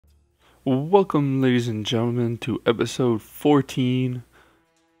Welcome, ladies and gentlemen, to episode 14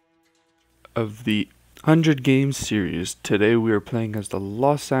 of the 100 game series. Today we are playing as the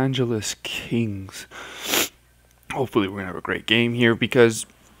Los Angeles Kings. Hopefully we're going to have a great game here because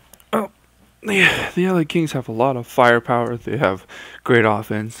the LA Kings have a lot of firepower. They have great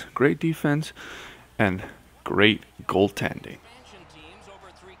offense, great defense, and great goaltending.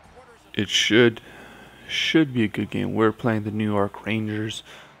 It should be a good game. We're playing the New York Rangers.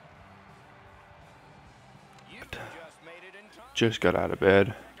 Just got out of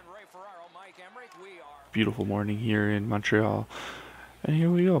bed. Beautiful morning here in Montreal. And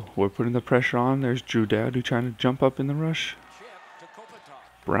here we go. We're putting the pressure on. There's Drew Dowdy trying to jump up in the rush.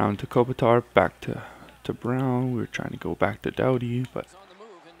 Brown to Kopitar. Back to Brown. We were trying to go back to Dowdy, but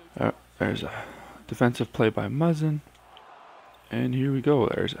there's a defensive play by Muzzin. And here we go.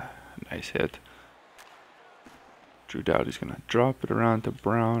 There's a nice hit. Drew Dowdy's going to drop it around to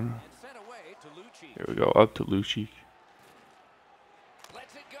Brown. Here we go. Up to Lucic.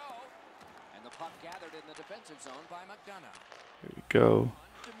 Here we go.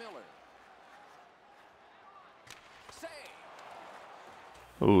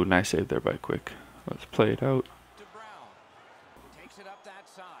 Oh, nice save there by Quick. Let's play it out.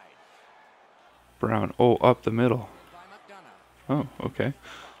 Brown. Oh, up the middle. Oh, okay.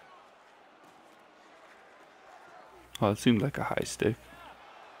 Oh, it seemed like a high stick.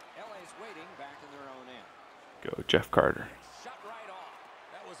 Go, Jeff Carter.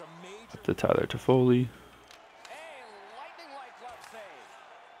 Up to Tyler Toffoli.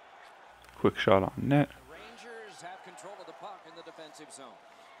 Quick shot on net.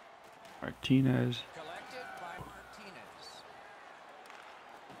 Martinez.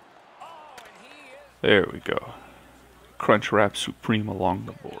 There we go. Crunch wrap supreme along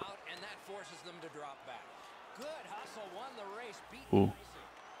the board. Ooh.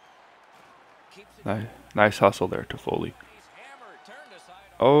 Nice hustle there, Toffoli.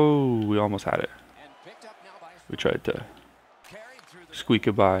 Oh, we almost had it. We tried to squeak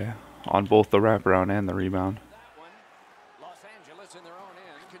it by on both the wraparound and the rebound.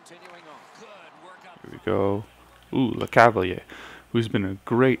 Here we go. Ooh, LeCavalier, who's been a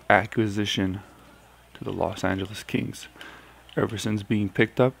great acquisition to the Los Angeles Kings ever since being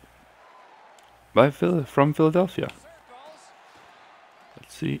picked up by from Philadelphia.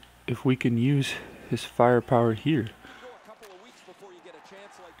 Let's see if we can use his firepower here.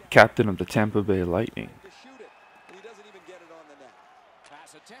 Captain of the Tampa Bay Lightning.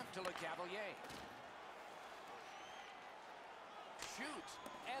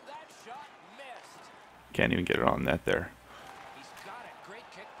 Can't even get it on net there.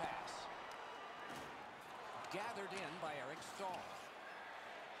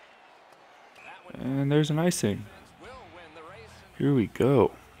 And there's an icing. Here we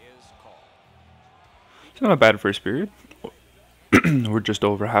go. It's not a bad first period. We're just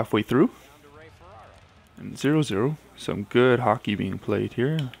over halfway through. And 0-0. Some good hockey being played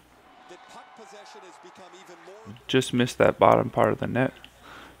here. Just missed that bottom part of the net.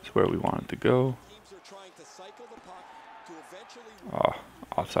 It's where we wanted to go. Oh,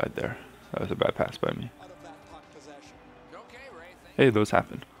 offside there. That was a bad pass by me. Hey, those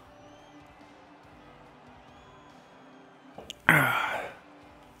happen.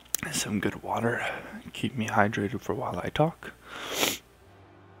 Some good water. Keep me hydrated for while I talk.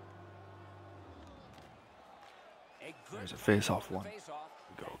 There's a face-off one.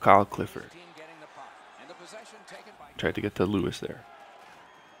 Go, Kyle Clifford. Tried to get to Lewis there.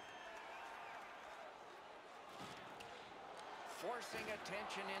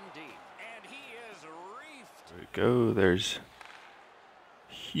 There we go. There's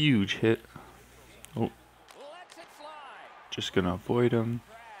huge hit. Oh, just gonna avoid him.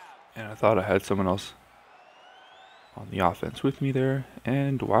 And I thought I had someone else on the offense with me there.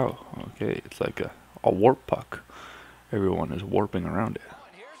 And wow, okay, it's like a warp puck. Everyone is warping around it.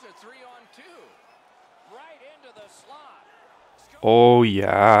 Oh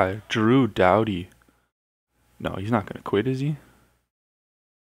yeah, Drew Dowdy. No, he's not gonna quit, is he?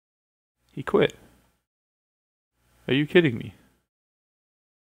 He quit. Are you kidding me?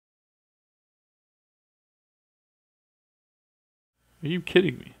 Are you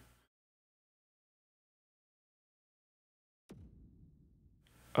kidding me?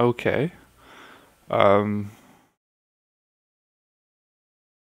 Okay. All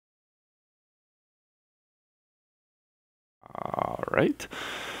right.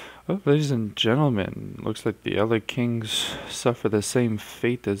 Well, ladies and gentlemen, looks like the LA Kings suffer the same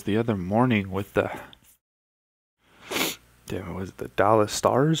fate as the other morning with the... Damn it, was it the Dallas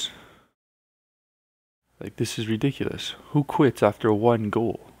Stars? Like, this is ridiculous. Who quits after one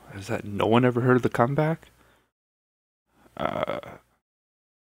goal? Is that no one ever heard of the comeback?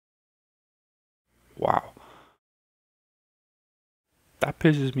 Wow. That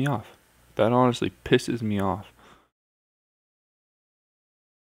pisses me off. That honestly pisses me off.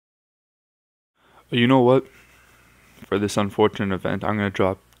 You know what? For this unfortunate event, I'm going to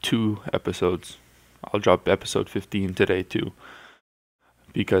drop 2 episodes. I'll drop episode 15 today too.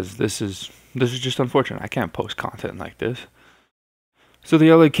 Because this is just unfortunate. I can't post content like this. So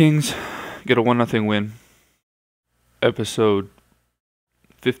the LA Kings get a 1-0 win. Episode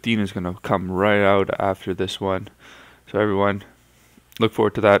 15 is going to come right out after this one. So everyone, look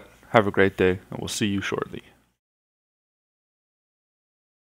forward to that. Have a great day, and we'll see you shortly.